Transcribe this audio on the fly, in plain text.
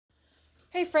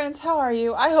Hey friends, how are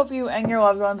you? I hope you and your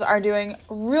loved ones are doing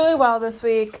really well this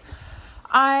week.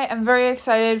 I am very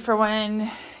excited for when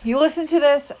you listen to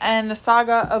this and the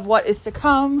saga of what is to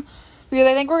come, because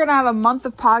I think we're going to have a month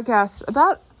of podcasts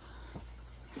about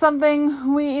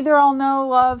something we either all know,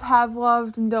 love, have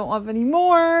loved, and don't love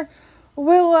anymore,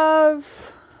 will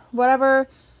love, whatever,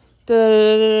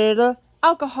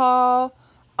 alcohol.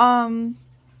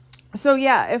 So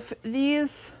yeah, if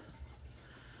these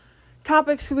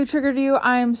topics could be triggered to you,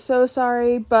 I am so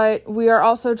sorry, but we are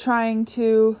also trying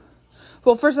to,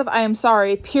 well, first off, I am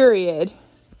sorry, period,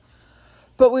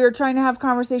 but we are trying to have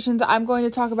conversations. I'm going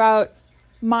to talk about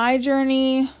my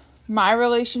journey, my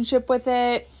relationship with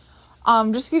it,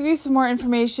 just give you some more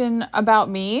information about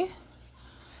me,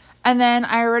 and then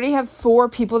I already have 4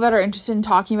 people that are interested in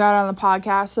talking about it on the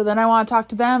podcast, so then I want to talk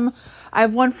to them. I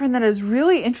have one friend that has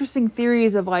really interesting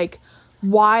theories of, like,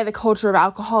 why the culture of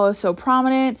alcohol is so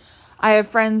prominent. I have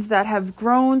friends that have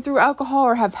grown through alcohol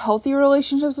or have healthy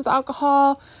relationships with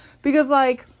alcohol, because,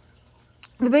 like,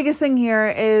 the biggest thing here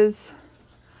is,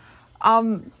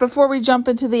 before we jump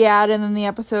into the ad and then the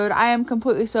episode, I am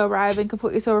completely sober. I've been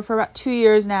completely sober for about 2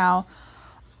 years now,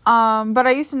 but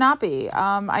I used to not be.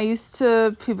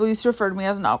 People used to refer to me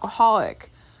as an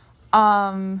alcoholic.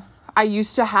 I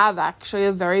used to have actually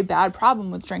a very bad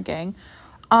problem with drinking.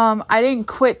 I didn't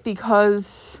quit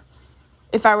because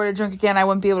if I were to drink again, I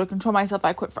wouldn't be able to control myself.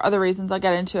 I quit for other reasons. I'll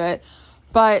get into it.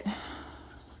 But,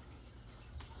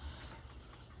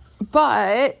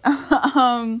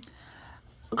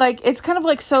 like, it's kind of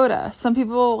like soda. Some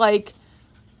people, like,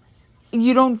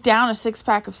 you don't down a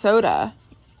 6-pack of soda.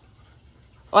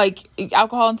 Like,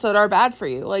 alcohol and soda are bad for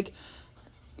you. Like,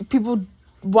 people,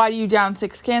 why do you down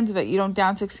 6 cans of it? You don't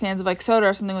down 6 cans of, like, soda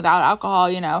or something without alcohol,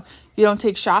 you know. You don't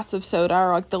take shots of soda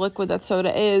or, like, the liquid that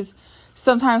soda is.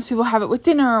 Sometimes people have it with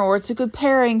dinner, or it's a good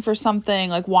pairing for something,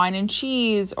 like wine and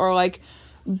cheese, or, like,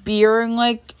 beer and,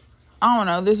 like, I don't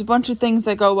know. There's a bunch of things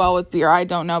that go well with beer. I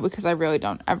don't know, because I really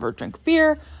don't ever drink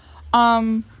beer.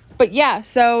 But yeah,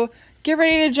 so get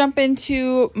ready to jump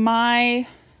into my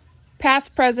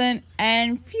past, present,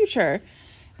 and future.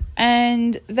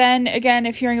 And then, again,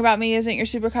 if hearing about me isn't your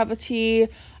super cup of tea,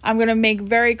 I'm going to make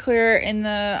very clear in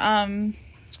the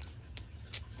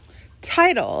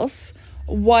titles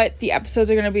what the episodes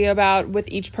are going to be about with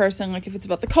each person, like if it's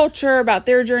about the culture, about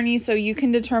their journey, so you can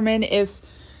determine if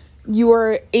you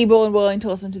are able and willing to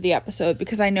listen to the episode,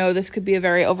 because I know this could be a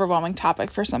very overwhelming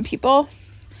topic for some people.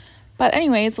 But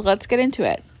anyways, let's get into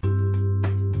it.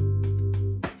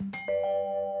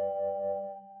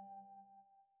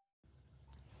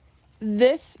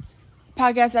 This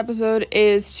podcast episode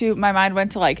is to, my mind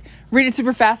went to, like, read it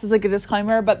super fast as, like, a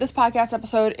disclaimer, but this podcast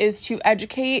episode is to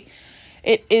educate.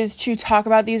 It is to talk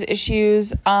about these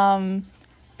issues,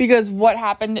 because what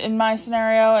happened in my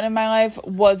scenario and in my life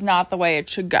was not the way it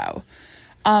should go.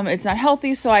 It's not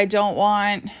healthy, so I don't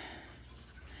want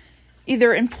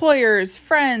either employers,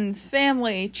 friends,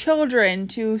 family, children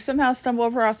to somehow stumble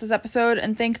across this episode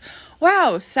and think,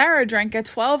 wow, Sarah drank at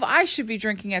 12, I should be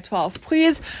drinking at 12.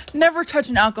 Please never touch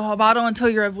an alcohol bottle until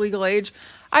you're of legal age.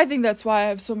 I think that's why I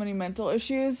have so many mental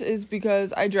issues, is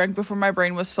because I drank before my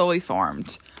brain was fully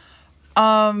formed.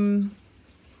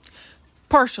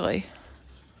 Partially.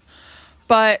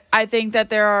 But I think that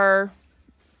there are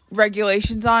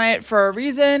regulations on it for a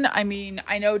reason. I mean,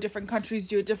 I know different countries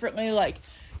do it differently. Like,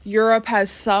 Europe has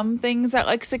some things at,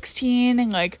 like, 16,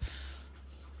 and, like,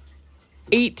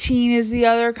 18 is the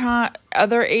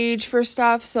other age for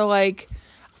stuff. So, like,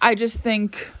 I just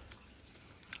think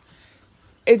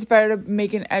it's better to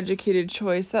make an educated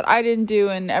choice that I didn't do,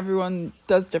 and everyone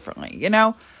does differently, you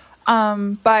know?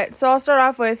 But so I'll start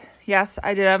off with, yes,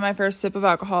 I did have my first sip of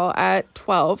alcohol at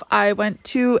 12. I went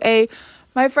to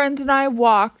my friends and I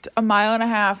walked 1.5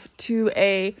 miles to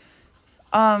a,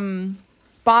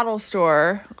 bottle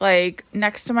store, like,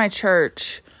 next to my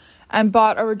church, and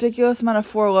bought a ridiculous amount of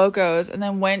Four Locos, and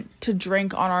then went to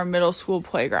drink on our middle school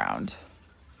playground.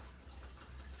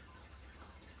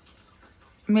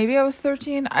 Maybe I was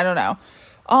 13. I don't know.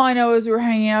 All I know is we were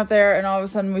hanging out there, and all of a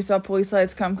sudden we saw police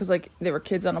lights come, because, like, there were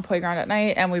kids on a playground at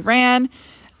night, and we ran.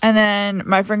 And then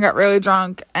my friend got really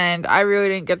drunk, and I really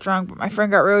didn't get drunk, but my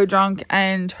friend got really drunk,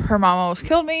 and her mom almost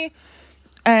killed me.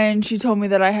 And she told me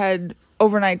that I had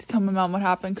overnight to tell my mom what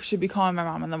happened, because she'd be calling my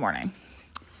mom in the morning.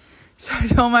 So I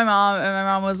told my mom, and my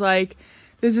mom was like,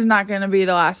 this is not going to be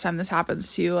the last time this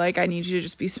happens to you. Like, I need you to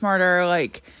just be smarter.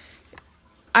 Like,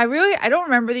 I don't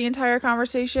remember the entire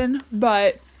conversation,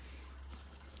 but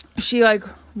she, like,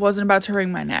 wasn't about to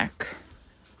wring my neck.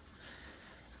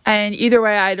 And either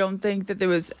way, I don't think that there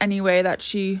was any way that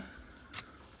she,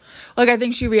 like, I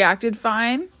think she reacted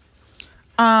fine.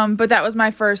 But that was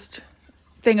my first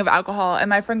thing of alcohol. And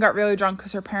my friend got really drunk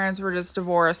because her parents were just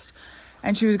divorced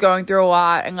and she was going through a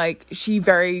lot. And like, she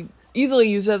very easily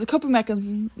used it as a coping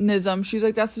mechanism. She's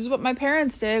like, that's just what my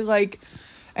parents did. Like,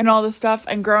 and all this stuff.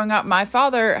 And growing up, my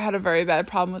father had a very bad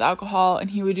problem with alcohol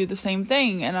and he would do the same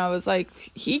thing. And I was like,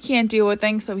 he can't deal with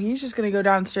things, so he's just going to go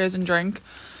downstairs and drink.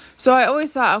 So I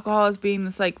always saw alcohol as being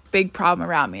this like big problem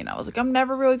around me. And I was like, I'm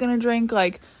never really going to drink.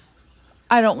 Like,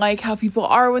 I don't like how people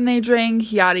are when they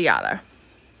drink, yada, yada.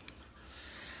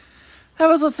 That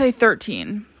was, let's say,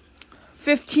 13.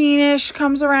 15-ish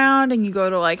comes around and you go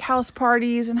to like house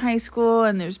parties in high school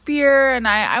and there's beer. And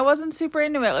I wasn't super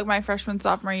into it like my freshman,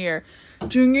 sophomore year.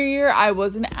 Junior year, I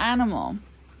was an animal.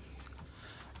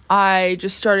 I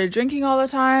just started drinking all the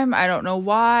time. I don't know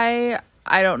why.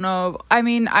 I don't know. I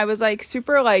mean, I was like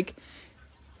super like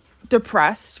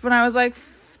depressed when I was like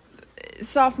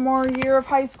sophomore year of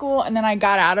high school. And then I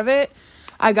got out of it.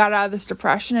 I got out of this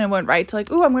depression and went right to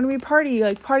like, ooh, I'm going to be party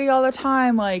all the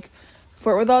time. Like,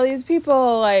 flirt with all these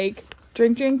people, like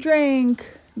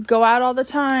drink, go out all the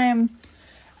time.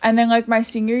 And then like my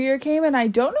senior year came and I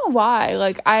don't know why.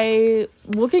 Like,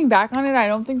 looking back on it, I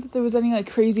don't think that there was any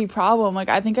like crazy problem. Like,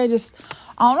 I think I don't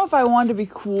know if I wanted to be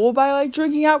cool by like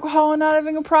drinking alcohol and not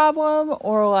having a problem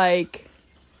or like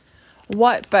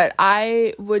what, but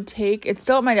I would it's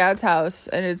still at my dad's house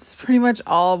and it's pretty much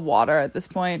all water at this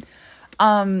point.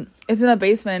 It's in the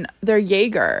basement. They're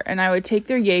Jaeger, and I would take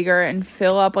their Jaeger and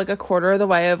fill up like a quarter of the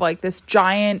way of like this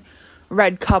giant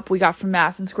red cup we got from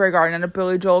Madison Square Garden at a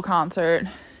Billy Joel concert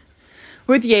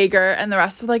with Jaeger, and the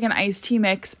rest with like an iced tea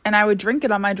mix, and I would drink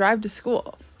it on my drive to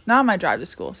school. Not on my drive to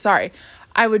school, sorry.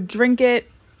 I would drink it,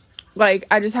 like,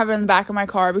 I just have it in the back of my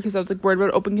car because I was like worried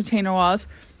about open container laws.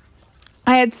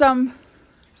 I had some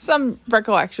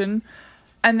recollection,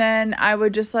 and then I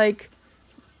would just like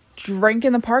drink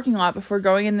in the parking lot before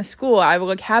going into school. I would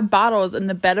like have bottles in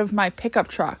the bed of my pickup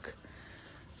truck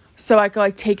so I could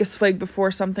like take a swig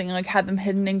before something, like had them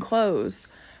hidden in clothes.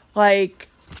 Like,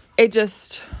 it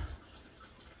just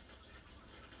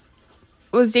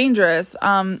was dangerous.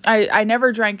 I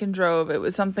never drank and drove. It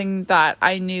was something that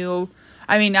I knew.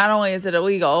 I mean, not only is it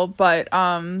illegal, but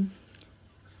I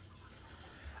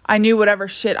knew whatever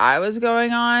shit I was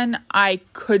going on, I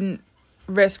couldn't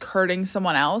risk hurting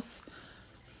someone else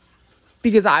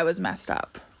because I was messed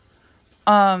up.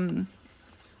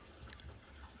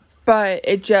 But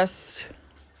it just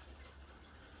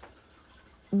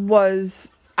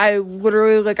was, I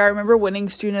literally, like, I remember winning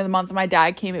Student of the Month and my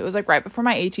dad came. It was like right before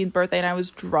my 18th birthday and I was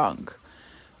drunk.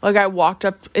 Like, I walked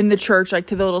up in the church, like,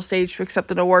 to the little stage to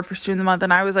accept an award for Student of the Month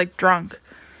and I was like drunk.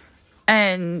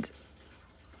 And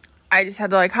I just had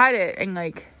to like hide it, and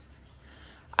like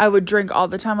I would drink all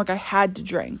the time. Like, I had to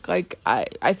drink. Like,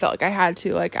 I felt like I had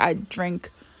to. Like, I'd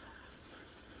drink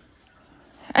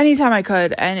anytime I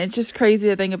could, and it's just crazy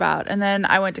to think about. And then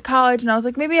I went to college, and I was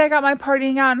like, maybe I got my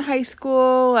partying out in high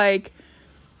school, like,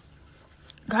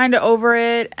 kind of over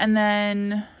it. And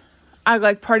then I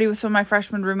like partied with some of my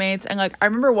freshman roommates, and like I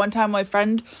remember one time my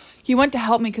friend, he went to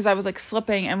help me because I was like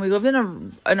slipping, and we lived in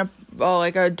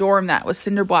a dorm that was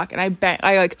cinder block, and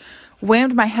I like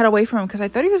whammed my head away from him because I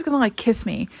thought he was gonna like kiss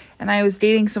me, and I was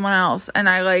dating someone else, and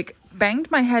I like banged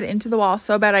my head into the wall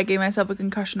so bad I gave myself a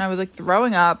concussion. I was like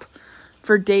throwing up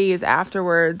for days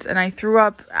afterwards, and I threw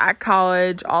up at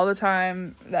college all the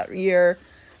time that year.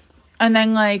 And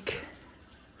then like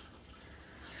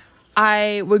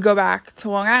I would go back to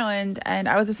Long Island, and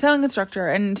I was a sailing instructor,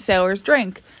 and sailors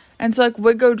drink. And so, like,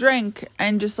 would go drink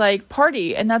and just, like,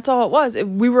 party. And that's all it was.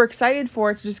 We were excited for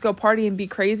it to just go party and be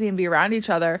crazy and be around each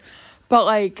other. But,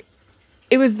 like,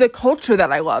 it was the culture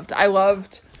that I loved. I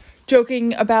loved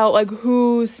joking about, like,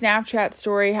 whose Snapchat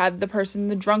story had the person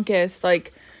the drunkest.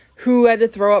 Like, who had to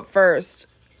throw up first.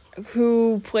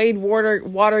 Who played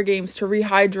water games to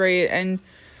rehydrate. And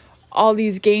all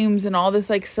these games and all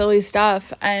this, like, silly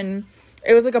stuff. And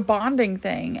it was, like, a bonding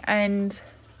thing. And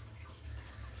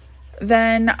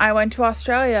then I went to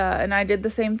Australia and I did the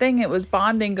same thing. It was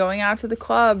bonding, going out to the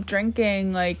club,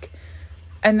 drinking, like,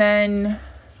 and then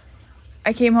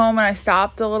I came home and I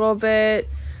stopped a little bit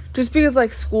just because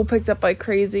like school picked up like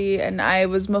crazy, and I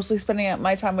was mostly spending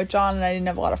my time with John, and I didn't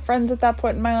have a lot of friends at that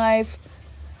point in my life.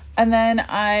 And then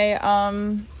I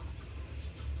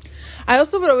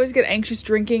also would always get anxious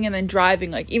drinking and then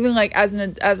driving. Like, even like as a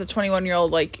 21-year-old,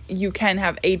 like, you can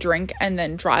have a drink and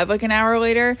then drive like an hour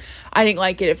later. I didn't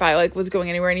like it if I like was going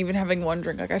anywhere and even having one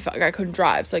drink, like I felt like I couldn't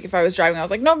drive. So like if I was driving, I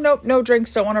was like, nope, no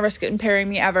drinks, don't want to risk it impairing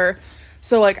me ever.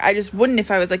 So like I just wouldn't if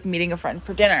I was like meeting a friend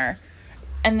for dinner.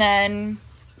 And then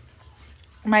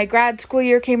my grad school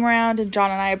year came around, and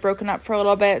John and I had broken up for a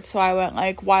little bit, so I went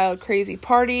like wild crazy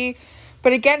party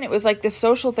But again, it was like this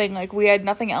social thing. Like, we had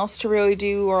nothing else to really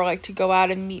do or like to go out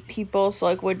and meet people. So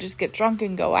like, we'd just get drunk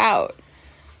and go out.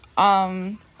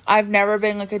 I've never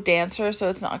been like a dancer, so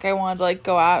it's not like I wanted to like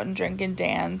go out and drink and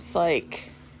dance.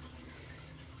 Like,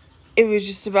 it was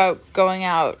just about going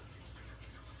out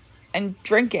and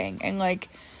drinking. And like,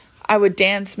 I would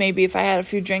dance maybe if I had a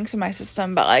few drinks in my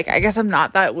system, but like, I guess I'm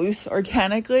not that loose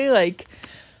organically. Like,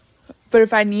 but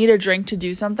if I need a drink to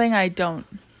do something, I don't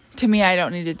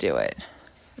need to do it.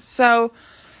 So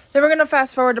then we're going to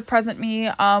fast forward to present me.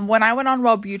 When I went on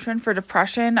Wellbutrin for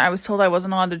depression, I was told I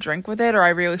wasn't allowed to drink with it, or I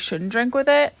really shouldn't drink with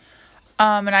it.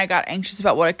 And I got anxious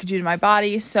about what it could do to my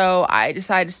body. So I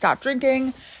decided to stop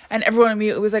drinking, and everyone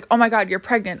immediately was like, oh my God, you're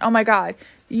pregnant. Oh my God,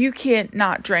 you can't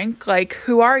not drink. Like,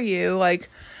 who are you? Like,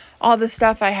 all this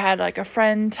stuff. I had like a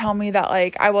friend tell me that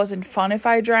like I wasn't fun if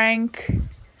I drank.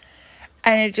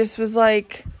 And it just was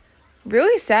like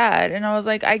really sad. And I was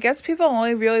like, I guess people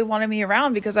only really wanted me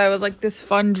around because I was like this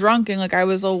fun drunk and like I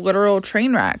was a literal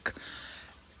train wreck.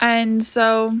 And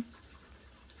so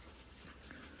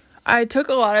I took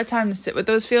a lot of time to sit with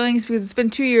those feelings because it's been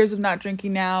 2 years of not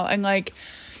drinking now. And like,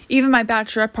 even my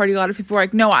bachelorette party, a lot of people were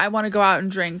like, no, I want to go out and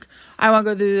drink. I want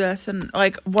to go do this. And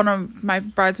like, one of my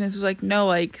bridesmaids was like, no,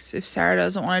 like, if Sarah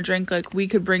doesn't want to drink, like, we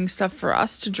could bring stuff for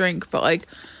us to drink, but like,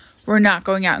 we're not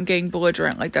going out and getting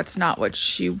belligerent. Like, that's not what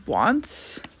she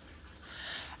wants.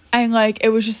 And like, it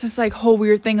was just this like whole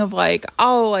weird thing of like,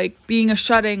 oh, like being a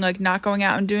shut-in, like not going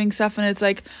out and doing stuff. And it's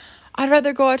like, I'd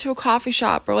rather go out to a coffee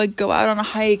shop or like go out on a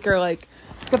hike or like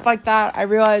stuff like that. I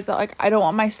realized that like, I don't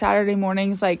want my Saturday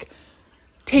mornings like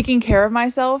taking care of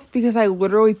myself because I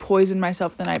literally poisoned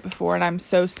myself the night before and I'm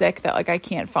so sick that like I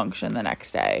can't function the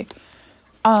next day.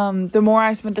 The more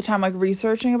I spent the time like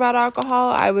researching about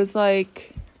alcohol, I was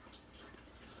like,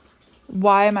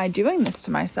 why am I doing this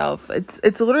to myself? It's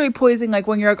literally poisoning. Like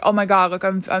when you're like, oh my God, like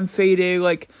I'm fading,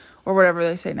 like, or whatever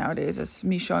they say nowadays. It's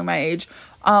me showing my age.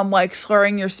 Like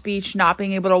slurring your speech, not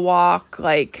being able to walk,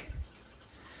 like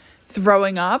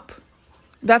throwing up.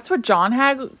 That's what John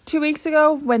had 2 weeks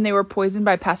ago when they were poisoned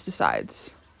by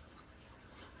pesticides.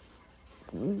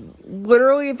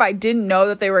 Literally, if I didn't know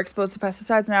that they were exposed to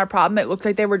pesticides and had a problem, it looked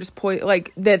like they were just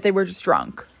that they were just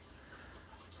drunk.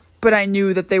 But I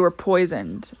knew that they were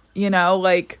poisoned, you know,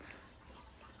 like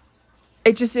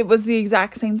it was the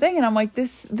exact same thing. And I'm like,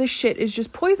 this shit is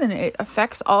just poison. It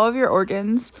affects all of your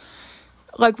organs.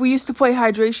 Like, we used to play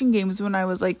hydration games when I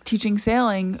was like teaching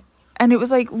sailing. And it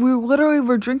was like, we literally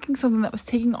were drinking something that was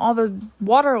taking all the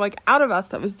water, like, out of us,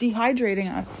 that was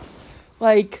dehydrating us.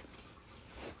 Like,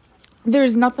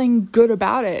 there's nothing good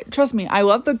about it. Trust me, I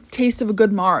love the taste of a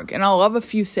good marg, and I love a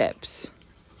few sips.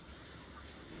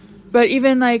 But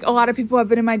even, like, a lot of people have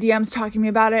been in my DMs talking to me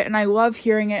about it, and I love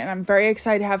hearing it, and I'm very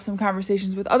excited to have some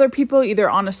conversations with other people, either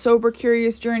on a sober,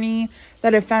 curious journey,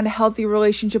 that have found a healthy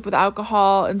relationship with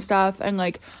alcohol and stuff, and,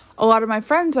 like, a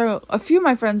few of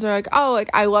my friends are like, oh, like,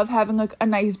 I love having, like, a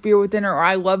nice beer with dinner, or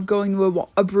I love going to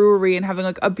a brewery and having,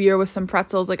 like, a beer with some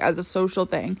pretzels, like, as a social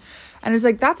thing. And it's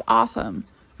like, that's awesome.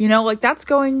 You know, like, that's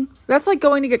like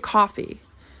going to get coffee.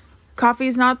 Coffee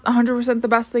is not 100% the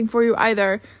best thing for you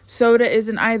either. Soda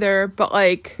isn't either, but,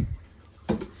 like,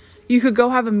 you could go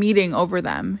have a meeting over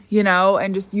them, you know,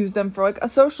 and just use them for, like, a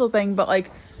social thing, but, like,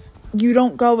 you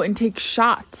don't go and take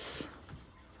shots.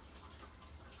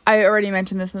 I already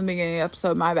mentioned this in the beginning of the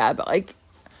episode, my bad, but like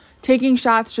taking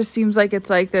shots just seems like it's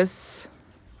like this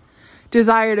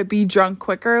desire to be drunk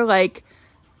quicker. Like,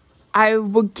 I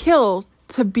would kill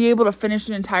to be able to finish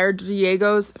an entire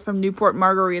Diego's from Newport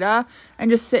margarita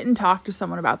and just sit and talk to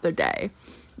someone about their day.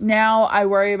 Now I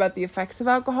worry about the effects of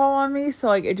alcohol on me, so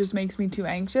like it just makes me too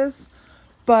anxious.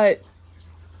 But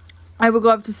I would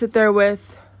love to sit there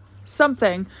with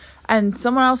something, and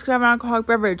someone else could have an alcoholic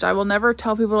beverage. I will never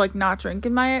tell people, like, not drink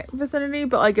in my vicinity.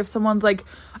 But, like, if someone's like,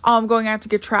 oh, I'm going out to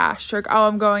get trashed. Or, like, oh,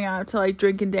 I'm going out to, like,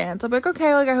 drink and dance. I'll be like,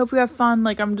 okay, like, I hope you have fun.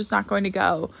 Like, I'm just not going to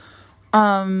go.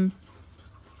 But,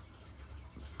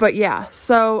 yeah.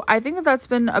 So, I think that that's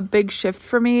been a big shift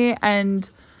for me. And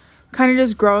kind of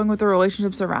just growing with the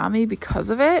relationships around me because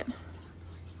of it.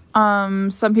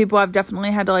 Some people I've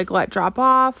definitely had to, like, let drop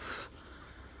off.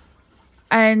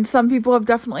 And some people have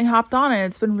definitely hopped on it.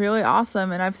 It's been really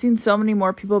awesome. And I've seen so many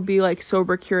more people be like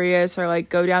sober curious or like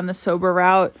go down the sober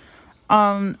route.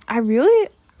 I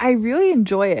really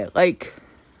enjoy it. Like,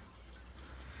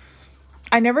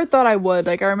 I never thought I would.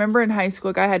 Like, I remember in high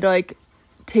school, like, I had to like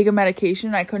take a medication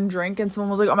and I couldn't drink. And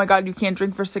someone was like, oh my God, you can't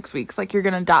drink for 6 weeks. Like, you're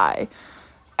going to die.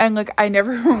 And like, I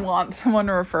never want someone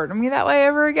to refer to me that way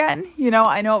ever again. You know,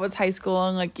 I know it was high school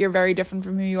and like, you're very different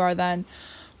from who you are then.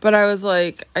 But I was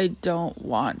like, I don't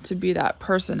want to be that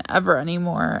person ever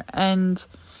anymore. And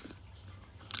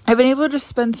I've been able to just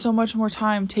spend so much more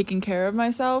time taking care of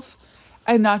myself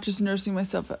and not just nursing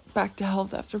myself back to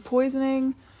health after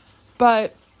poisoning.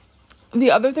 But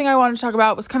the other thing I wanted to talk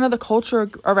about was kind of the culture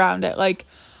around it. Like,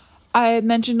 I had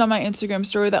mentioned on my Instagram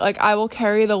story that, like, I will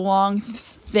carry the long,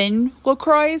 thin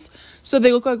LaCroix, so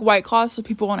they look like White Claws, so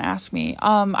people won't ask me.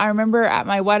 I remember at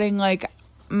my wedding, like,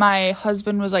 my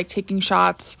husband was, like, taking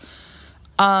shots,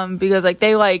 because, like,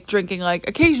 they like drinking, like,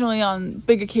 occasionally on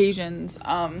big occasions,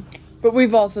 but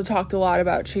we've also talked a lot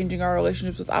about changing our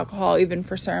relationships with alcohol, even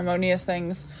for ceremonious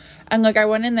things, and, like, I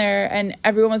went in there, and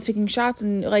everyone was taking shots,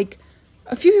 and, like,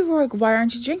 a few people were like, why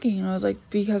aren't you drinking? And I was like,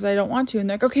 because I don't want to, and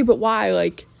they're like, okay, but why?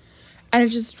 Like, and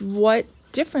it's just, what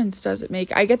difference does it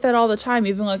make? I get that all the time.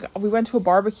 Even, like, we went to a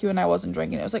barbecue and I wasn't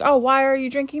drinking. It was like, oh, why are you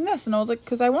drinking this? And I was like,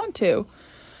 because I want to.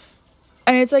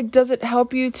 And it's like, does it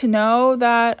help you to know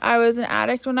that I was an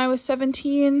addict when I was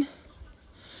 17?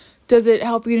 Does it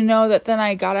help you to know that then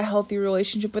I got a healthy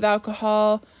relationship with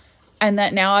alcohol and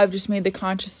that now I've just made the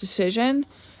conscious decision?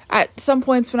 At some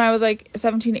points when I was like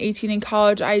 17, 18 in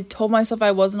college, I told myself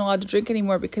I wasn't allowed to drink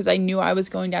anymore because I knew I was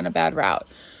going down a bad route.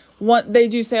 They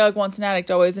do say, like, once an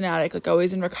addict, always an addict, like,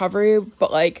 always in recovery,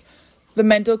 but, like, the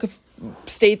mental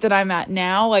state that I'm at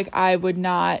now, like, I would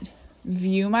not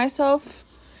view myself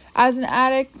as an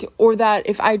addict, or that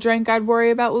if I drank, I'd worry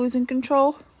about losing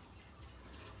control,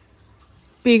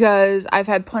 because I've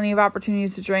had plenty of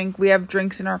opportunities to drink. We have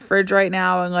drinks in our fridge right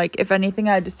now, and, like, if anything,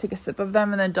 I just take a sip of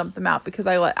them and then dump them out, because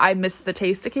I miss the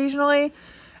taste occasionally,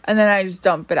 and then I just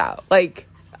dump it out, like,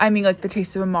 I mean, like, the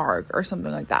taste of a marg or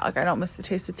something like that. Like, I don't miss the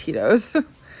taste of Tito's.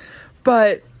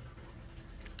 But,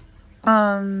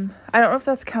 I don't know if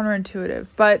that's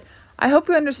counterintuitive. But I hope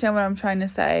you understand what I'm trying to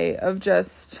say, of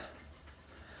just,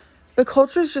 the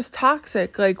culture is just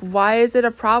toxic. Like, why is it a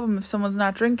problem if someone's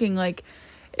not drinking? Like,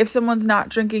 if someone's not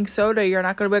drinking soda, you're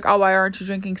not going to be like, oh, why aren't you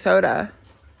drinking soda?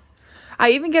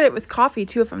 I even get it with coffee,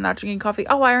 too, if I'm not drinking coffee.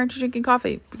 Oh, why aren't you drinking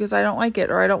coffee? Because I don't like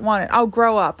it, or I don't want it. I'll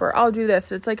grow up, or I'll do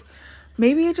this. It's like,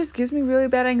 maybe it just gives me really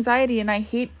bad anxiety, and I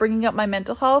hate bringing up my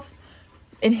mental health,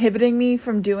 inhibiting me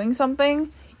from doing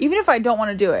something, even if I don't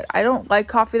want to do it. I don't like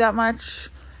coffee that much,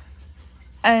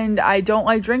 and I don't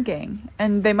like drinking,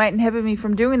 and they might inhibit me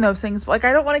from doing those things, but, like,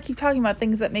 I don't want to keep talking about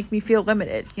things that make me feel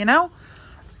limited, you know?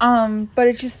 But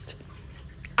it just,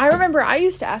 I remember I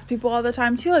used to ask people all the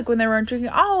time, too, like, when they weren't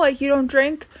drinking, oh, like, you don't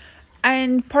drink?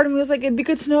 And part of me was like, it'd be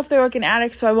good to know if they're, like, an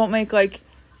addict, so I won't make, like,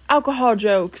 alcohol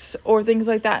jokes or things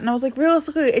like that. And I was like,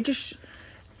 realistically, it just,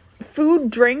 food,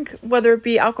 drink, whether it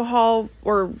be alcohol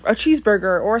or a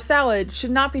cheeseburger or a salad,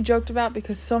 should not be joked about,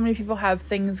 because so many people have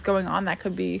things going on that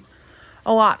could be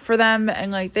a lot for them,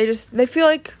 and, like, they feel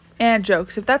like,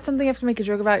 jokes, if that's something you have to make a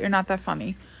joke about, you're not that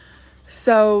funny.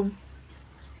 So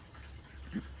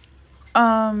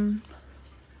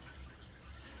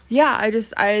yeah,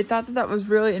 I thought that was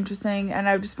really interesting, and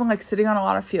I've just been, like, sitting on a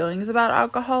lot of feelings about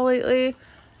alcohol lately,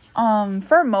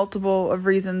 for multiple of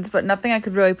reasons, but nothing I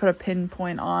could really put a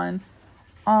pinpoint on.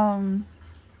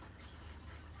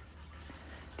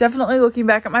 Definitely looking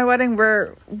back at my wedding,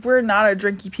 we're not a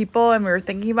drinky people, and we were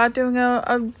thinking about doing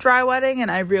a dry wedding,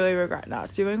 and I really regret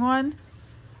not doing one.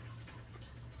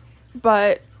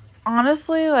 But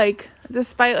honestly, like,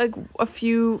 despite, like, a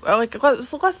few, like,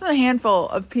 less than a handful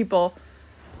of people,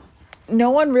 no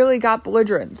one really got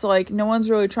belligerent, so, like, no one's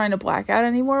really trying to black out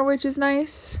anymore, which is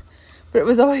nice. But it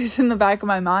was always in the back of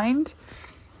my mind.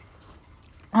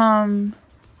 But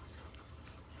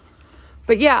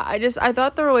yeah, I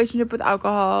thought the relationship with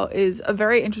alcohol is a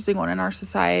very interesting one in our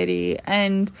society.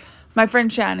 And my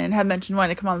friend Shannon had mentioned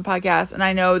wanting to come on the podcast, and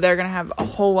I know they're going to have a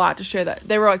whole lot to share. That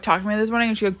they were, like, talking to me this morning,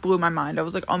 and she, like, blew my mind. I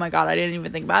was like, oh my God, I didn't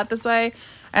even think about it this way.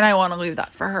 And I want to leave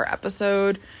that for her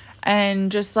episode.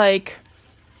 And just, like,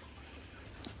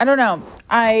 I don't know.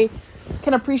 I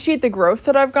can appreciate the growth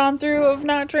that I've gone through of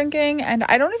not drinking, and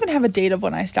I don't even have a date of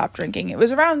when I stopped drinking. It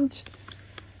was around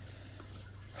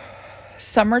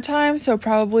summertime, so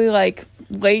probably, like,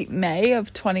 late May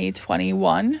of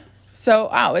 2021. So,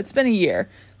 it's been a year.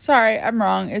 Sorry, I'm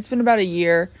wrong. It's been about a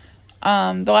year.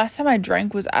 The last time I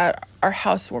drank was at our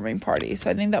housewarming party, so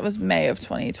I think that was May of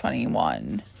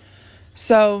 2021.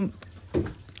 So,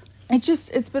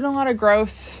 it's been a lot of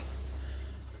growth.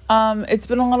 It's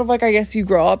been a lot of, like, I guess you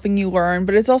grow up and you learn,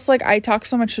 but it's also, like, I talk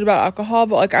so much shit about alcohol,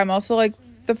 but, like, I'm also, like,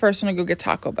 the first one to go get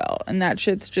Taco Bell, and that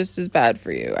shit's just as bad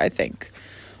for you, I think.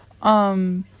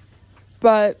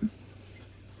 But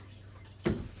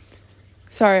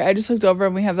sorry, I just looked over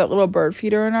and we have that little bird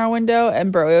feeder in our window,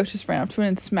 and Burlio just ran up to it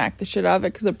and smacked the shit out of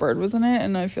it because a bird was in it,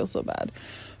 and I feel so bad.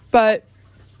 But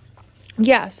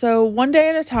yeah, so one day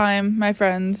at a time, my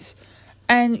friends,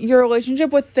 and your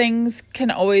relationship with things can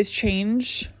always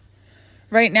change.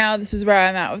 right now this is where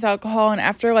I'm at with alcohol, and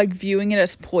after like viewing it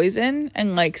as poison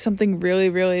and like something really,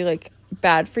 really like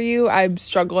bad for you, I'm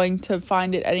struggling to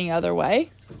find it any other way.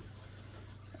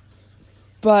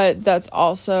 But that's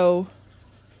also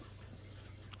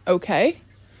okay.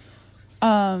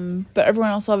 But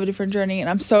everyone else will have a different journey, and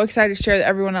I'm so excited to share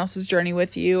everyone else's journey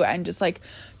with you and just like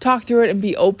talk through it and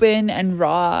be open and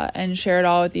raw and share it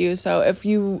all with you. So if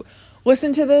you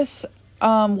listen to this,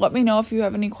 let me know if you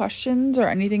have any questions or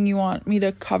anything you want me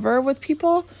to cover with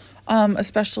people,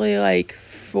 especially like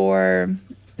for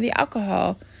the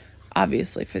alcohol,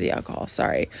 obviously for the alcohol,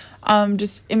 sorry.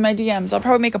 Just in my DMs, I'll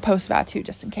probably make a post about it too,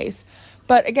 just in case.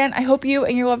 But again, I hope you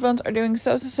and your loved ones are doing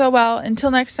so well. Until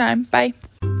next time, bye.